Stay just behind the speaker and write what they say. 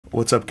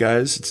What's up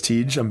guys, it's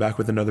Tej. I'm back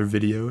with another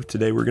video.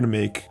 Today we're gonna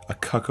make a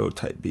Cuco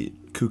type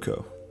beat.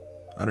 Cuco.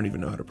 I don't even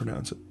know how to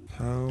pronounce it.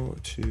 How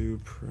to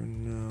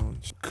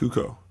pronounce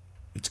Cuco.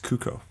 It's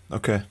Cuco.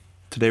 Okay.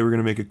 Today we're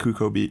gonna make a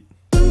Cuco beat.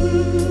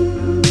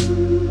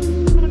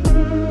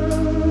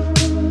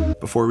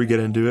 Before we get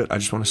into it, I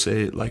just want to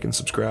say like and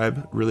subscribe.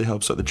 It really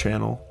helps out the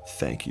channel.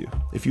 Thank you.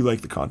 If you like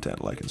the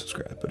content, like and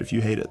subscribe. But if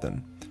you hate it,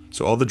 then...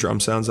 So all the drum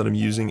sounds that I'm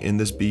using in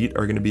this beat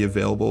are going to be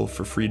available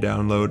for free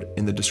download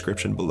in the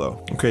description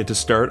below. Okay, to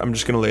start, I'm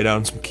just going to lay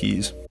down some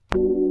keys.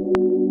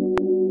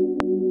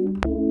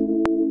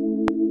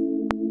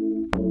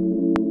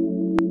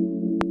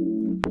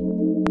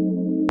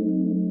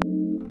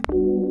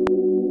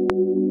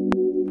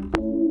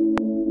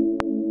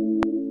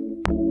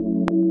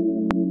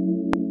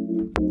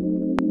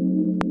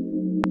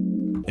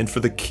 And for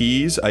the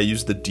keys, I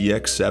use the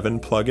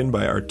DX7 plugin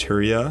by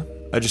Arturia.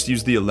 I just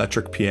used the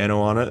electric piano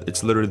on it.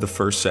 It's literally the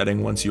first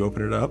setting once you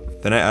open it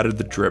up. Then I added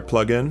the drip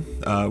plugin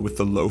with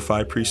the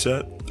lo-fi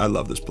preset. I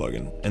love this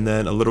plugin. And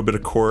then a little bit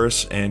of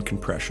chorus and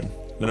compression.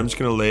 Then I'm just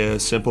gonna lay a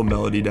simple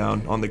melody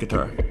down on the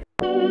guitar.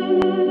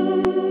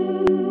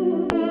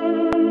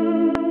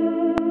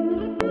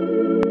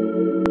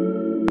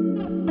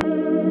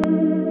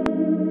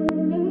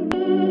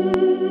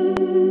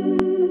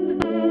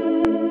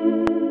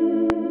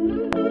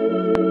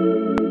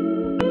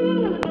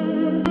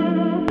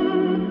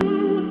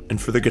 And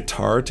for the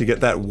guitar, to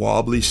get that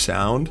wobbly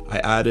sound, I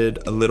added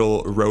a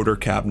little rotor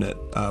cabinet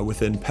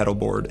within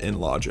pedalboard in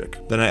Logic.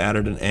 Then I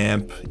added an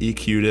amp,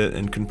 EQ'd it,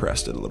 and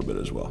compressed it a little bit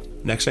as well.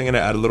 Next I'm gonna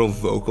add a little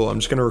vocal. I'm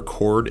just gonna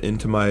record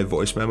into my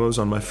voice memos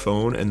on my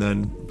phone and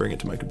then bring it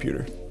to my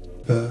computer.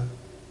 Okay,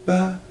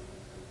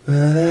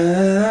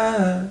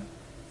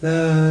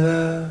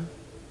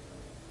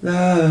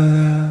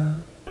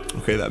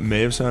 that may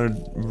have sounded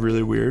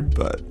really weird,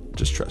 but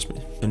just trust me.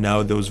 And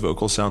now those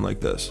vocals sound like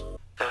this.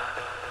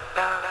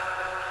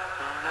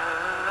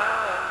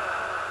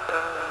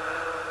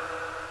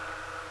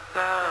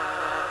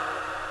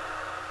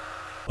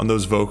 On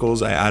those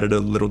vocals, I added a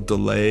little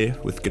delay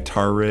with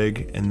guitar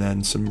rig and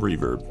then some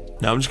reverb.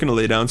 Now I'm just gonna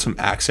lay down some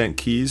accent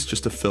keys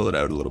just to fill it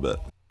out a little bit.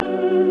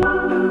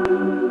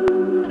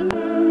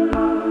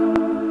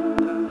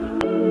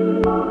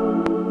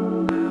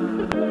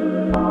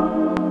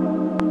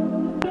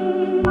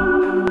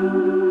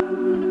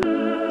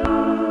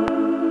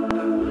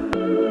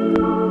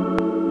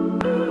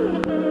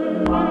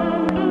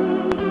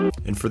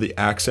 And for the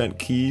accent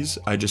keys,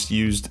 I just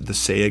used the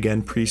Say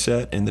Again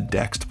preset and the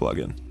Dext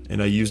plugin.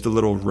 And I used a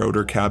little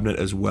rotor cabinet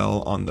as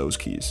well on those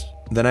keys.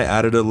 Then I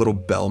added a little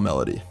bell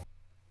melody.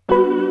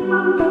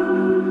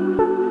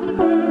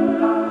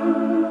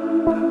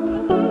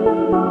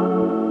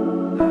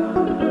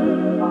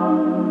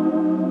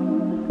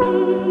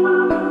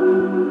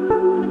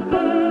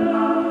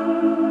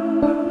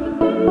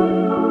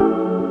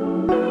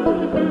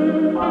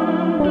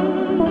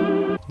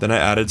 Then I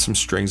added some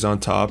strings on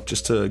top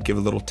just to give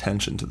a little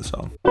tension to the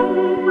song.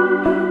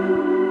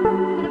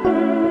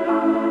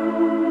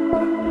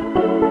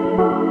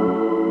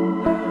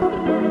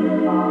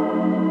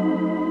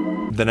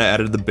 Then I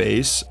added the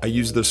bass. I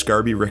used the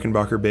Scarby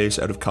Rickenbacker bass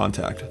out of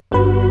Contact.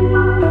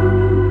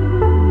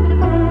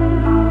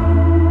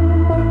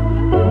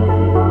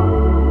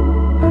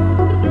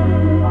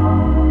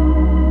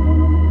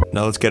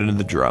 Now let's get into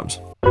the drums.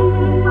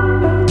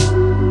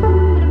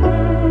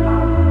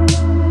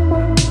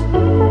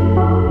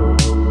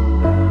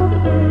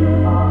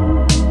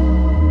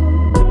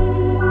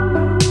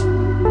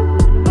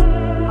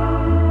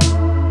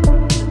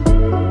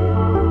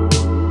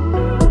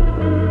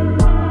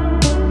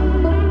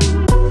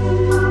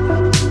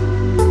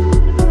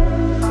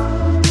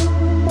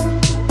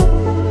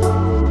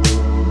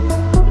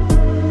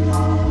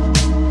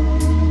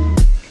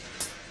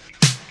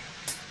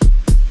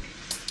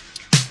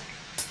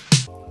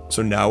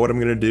 So now what I'm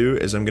gonna do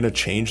is I'm gonna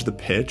change the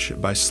pitch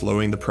by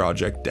slowing the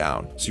project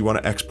down. So you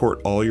wanna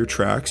export all your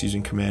tracks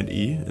using Command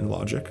E in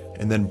Logic,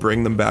 and then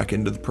bring them back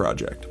into the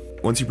project.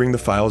 Once you bring the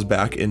files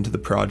back into the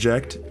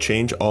project,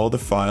 change all the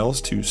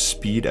files to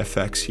Speed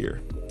FX here.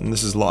 And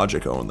this is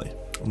Logic only.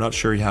 I'm not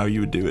sure how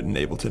you would do it in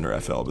Ableton or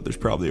FL, but there's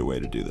probably a way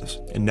to do this.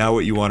 And now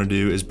what you wanna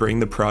do is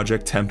bring the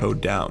project tempo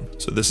down.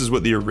 So this is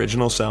what the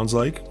original sounds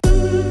like.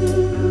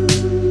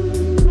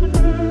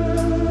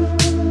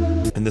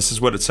 And this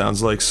is what it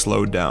sounds like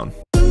slowed down.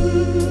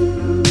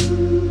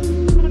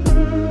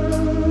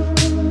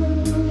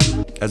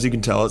 As you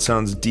can tell, it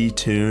sounds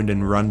detuned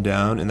and run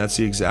down, and that's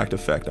the exact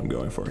effect I'm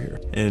going for here.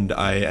 And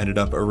I ended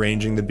up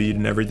arranging the beat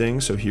and everything,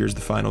 so here's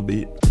the final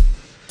beat.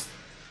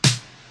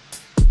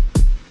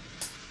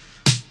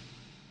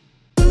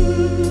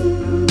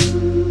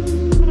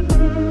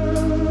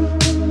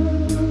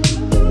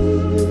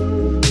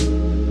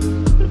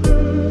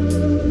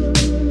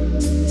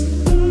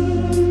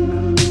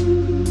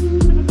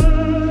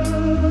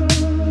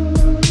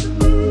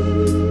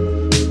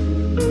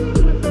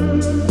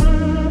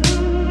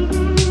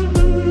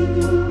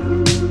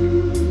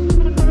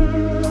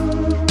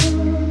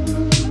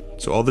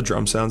 all the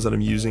drum sounds that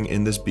I'm using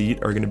in this beat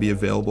are going to be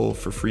available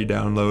for free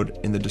download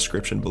in the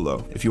description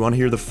below. If you want to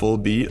hear the full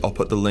beat, I'll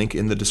put the link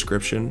in the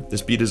description.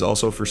 This beat is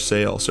also for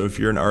sale, so if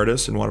you're an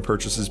artist and want to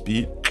purchase this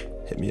beat,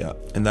 hit me up.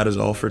 And that is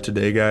all for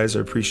today, guys. I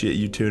appreciate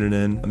you tuning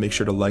in. Make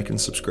sure to like and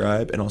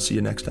subscribe, and I'll see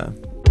you next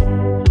time.